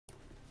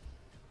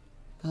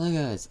Hello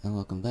guys, and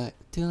welcome back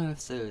to another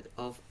episode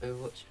of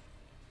Overwatch.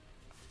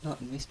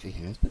 Not mystery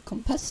heroes, but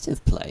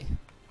competitive play.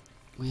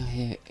 We are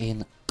here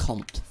in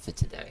Compt for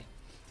today.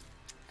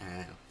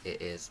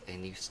 It is a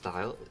new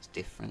style, it's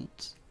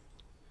different.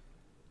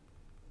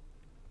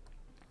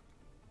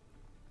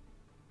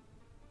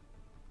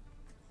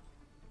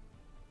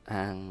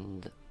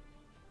 And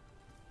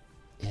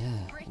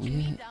yeah,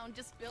 we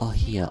are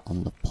here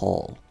on the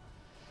pole.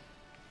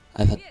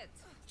 I've had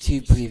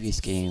 2 previous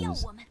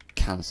games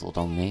cancelled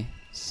on me,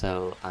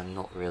 so I'm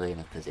not really in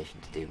a position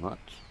to do much.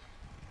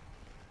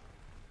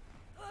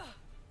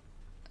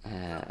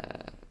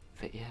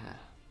 But yeah,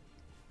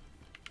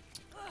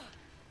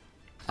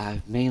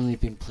 I've mainly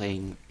been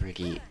playing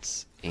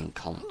Brigitte in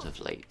Compt of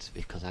late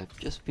because I've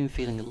just been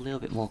feeling a little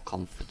bit more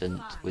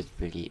confident with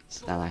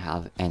Brigitte than I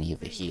have any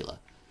other healer.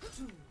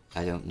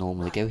 I don't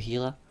normally go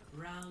healer,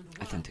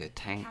 I tend to go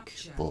tank,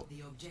 but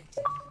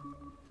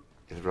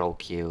with role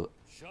queue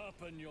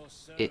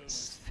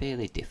it's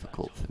fairly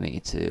difficult for me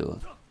to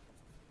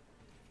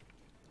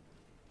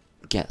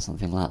get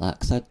something like that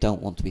because I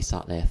don't want to be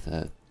sat there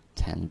for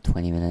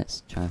 10-20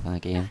 minutes trying to find a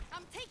game.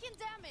 I'm taking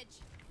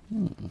damage.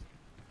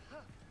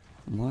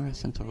 Why I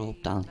sent a roll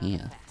down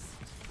here?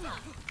 I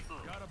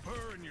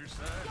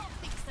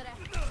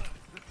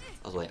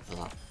was waiting for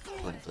that.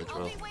 Waiting for the draw.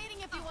 I'll be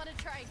waiting if you want to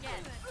try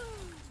again.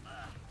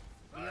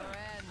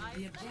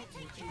 The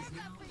objective is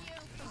now.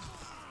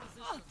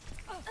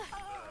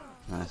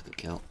 Nice, good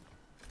kill.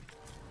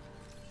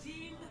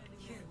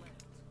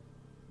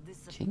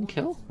 Team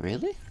kill?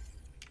 Really?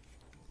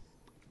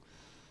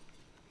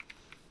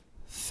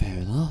 Fair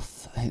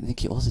enough. I didn't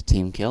think it was a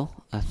team kill.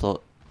 I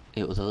thought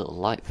it was a little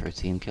light for a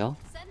team kill.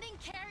 Sending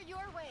care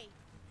your way.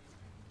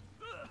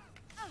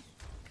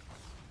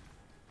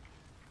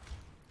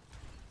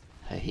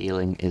 Her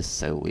healing is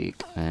so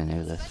weak. I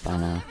know this by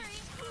now.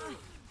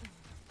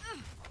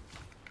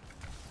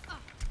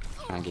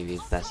 Try and give you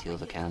the best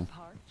heals I can.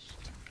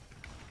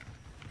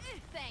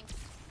 Thanks.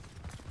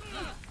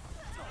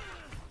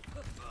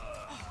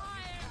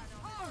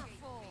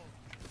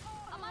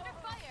 I'm under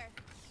fire.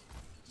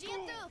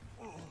 Jiandu.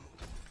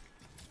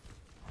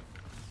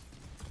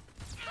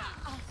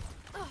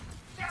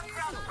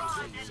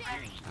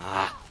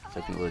 Ah, I was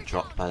hoping it would have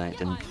dropped by then, it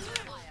didn't.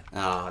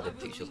 Ah, I didn't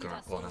think she was going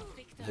around the corner.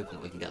 I'm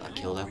hoping we can get that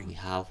kill though. We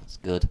have, it's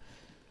good.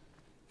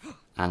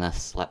 Anna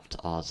slept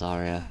our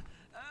Zarya.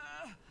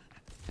 I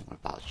think we're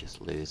about to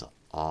just lose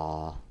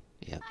our...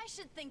 Yep. I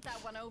should think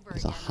that one over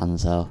There's a again.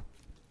 Hanzo.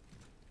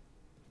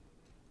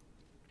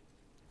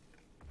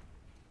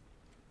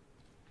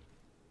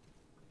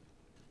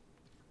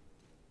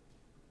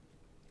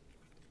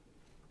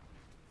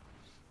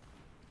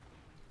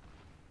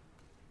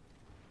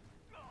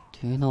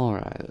 Doing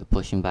alright, we're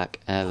pushing back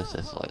ever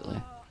so slightly.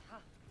 I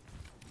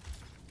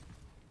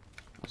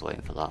was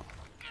waiting for that.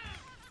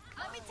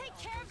 Let me take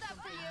care of that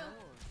for you.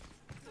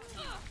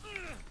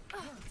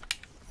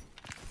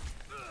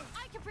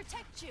 I can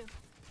protect you.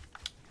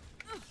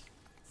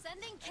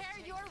 Sending care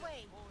your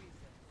way.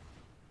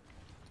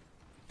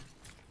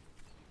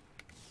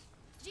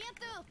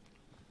 Jiandu.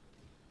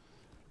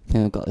 I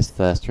think we've got this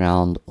first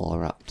round all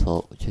wrapped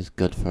up, which is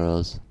good for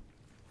us.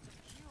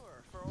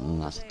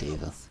 That's a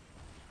diva.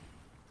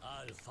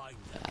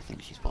 Yeah, I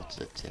think she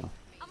spotted it too.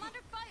 I'm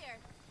under fire.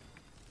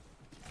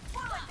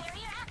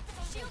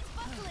 Shields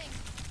buckling.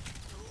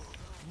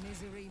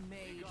 Misery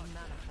made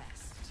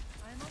manifest.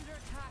 I'm under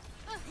attack.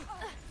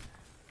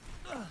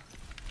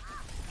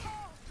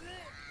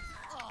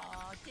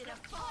 Oh, did a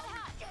fall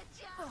hot.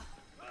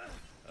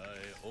 I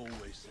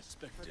always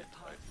suspected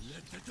I'd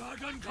let the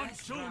dragon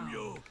consume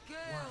you!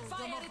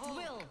 Fire at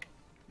will.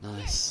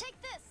 Nice.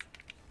 Take this.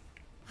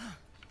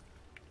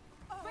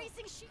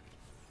 Racing shoot.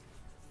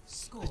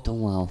 We've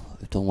done well.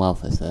 We've done well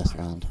for this first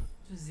round.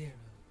 0.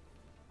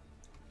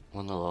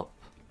 1-0 up.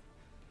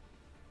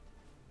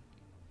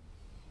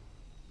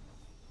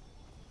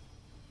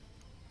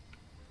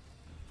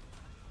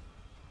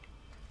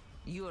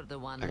 You're the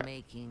one Okay.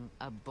 making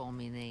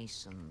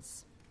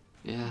abominations.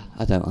 Yeah,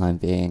 I don't mind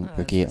being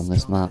Brigitte on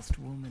this map.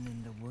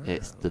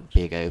 It's the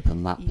big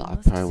open map that I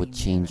probably would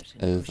change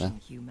over.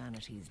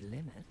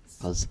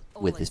 Because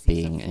with this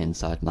being an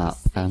inside map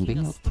and being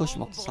able to push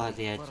them off the side of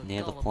the edge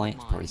near the point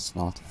is probably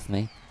smarter for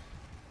me.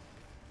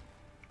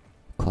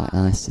 Quite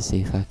nice to see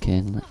if I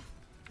can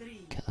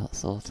get that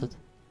sorted.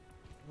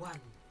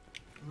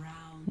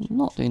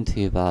 Not doing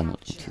too bad,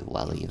 not doing too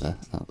well either.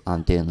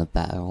 I'm doing the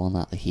better one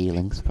at the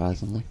healing,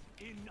 surprisingly.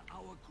 In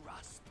our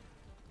grasp.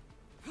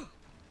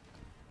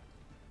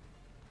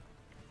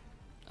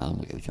 I'm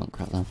gonna go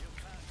Junkrat then.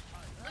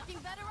 Looking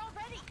better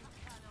already.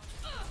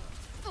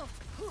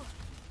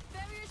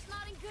 Barrier's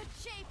not in good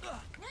shape.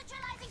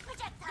 Neutralizing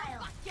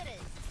projectile. Get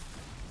it.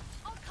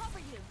 I'll cover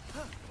you.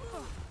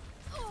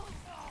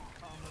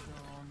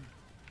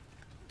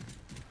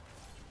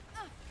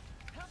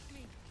 Help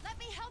me. Let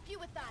me help you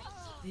with that.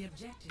 The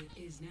objective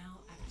is now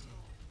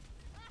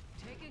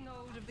active. Taking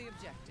hold of the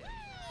objective.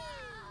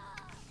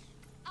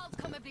 I'll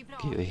come and be bra.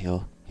 Keep it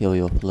heal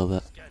you up a little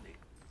bit.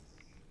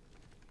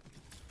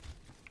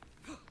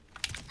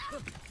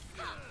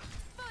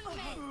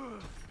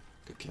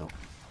 Good kill.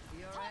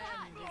 Your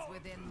end is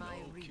within my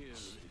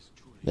reach.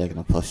 They're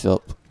gonna push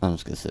up. I'm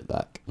just gonna sit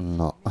back.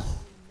 Not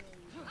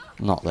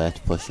there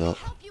to push up.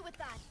 Help you with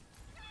that.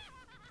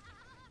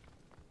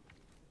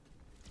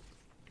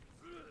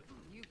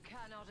 You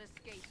cannot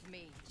escape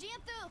me.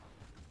 Jiantu.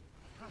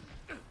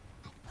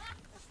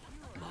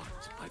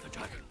 Marked by the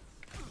dragon.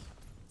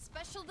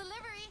 Special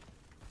delivery.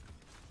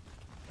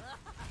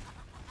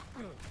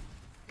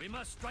 We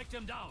must strike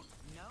them down.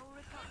 No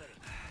recovery.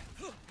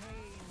 Pain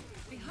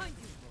behind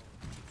you.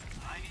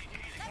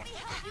 Let me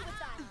help you with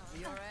that.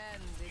 Your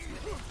end is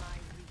within my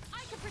reach. I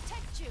can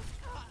protect you.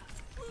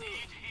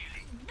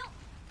 No.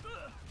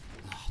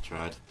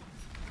 Tried.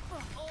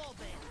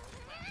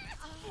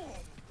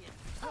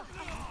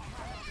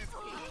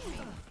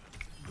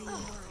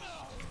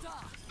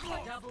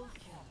 Double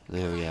kill.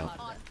 There we go.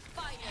 On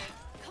fire.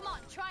 Come on,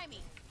 try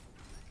me.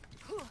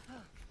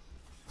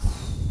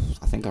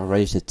 I think I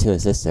raised 2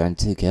 assists there and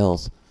 2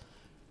 kills.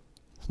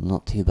 It's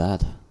not too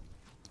bad.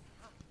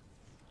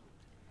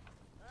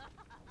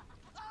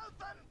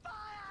 Open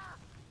fire!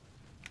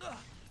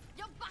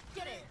 Your back,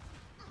 get it.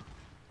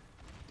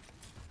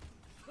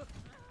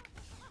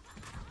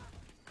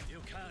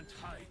 You can't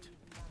hide.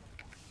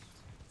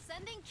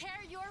 Sending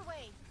care your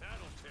way.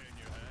 That'll turn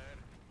your head.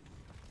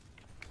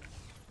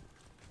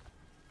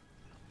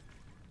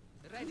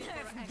 Ready for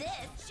action.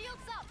 This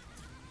shields up.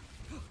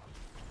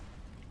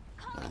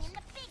 Calling in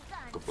the big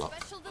gun. Good block.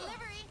 Special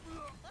delivery.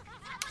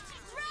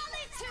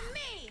 Rally to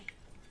me.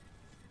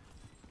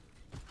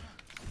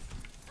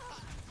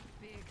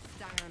 Big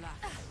stanger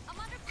laugh. I'm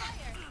under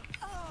fire.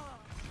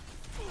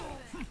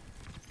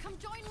 Come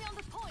join me on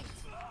the point.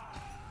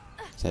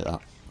 Take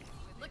that.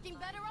 Looking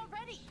better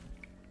already.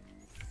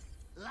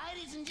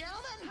 Ladies and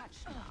gentlemen,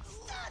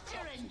 start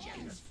your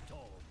engines.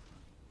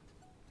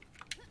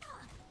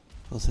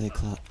 I'll take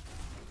that.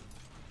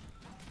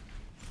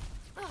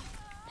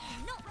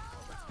 No.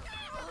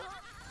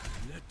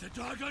 Let the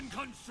dragon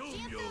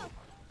consume you. Jiantu.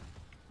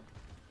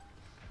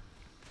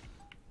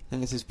 I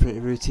think this is pretty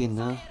routine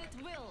now. Fire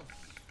at will.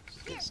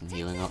 Get some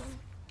healing up.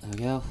 There we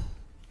go.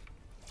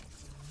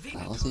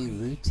 That was a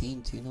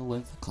routine 2-0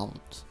 win for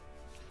Compt.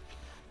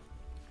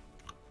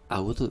 I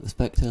would have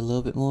expected a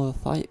little bit more of a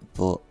fight,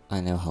 but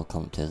I know how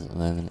Compt is at the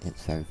moment.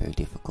 It's very, very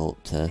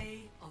difficult to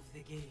Play of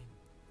the game.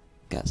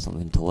 get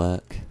something to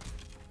work.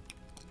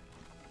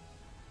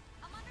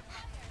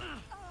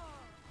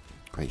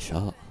 Great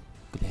shot.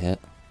 Good hit.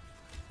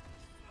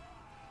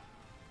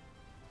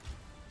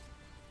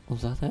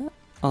 Was that it?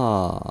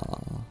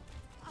 Ah,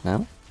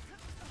 no?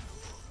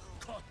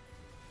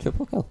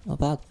 Triple kill, not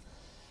bad.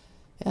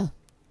 Yeah,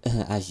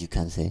 as you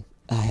can see,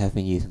 I have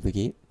been using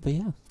Brigitte, but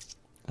yeah,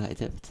 that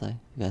is it for today.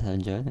 If you guys have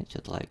enjoyed it,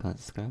 just like, comment,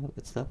 subscribe,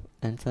 good stuff.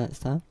 Until next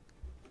time,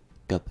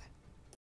 goodbye.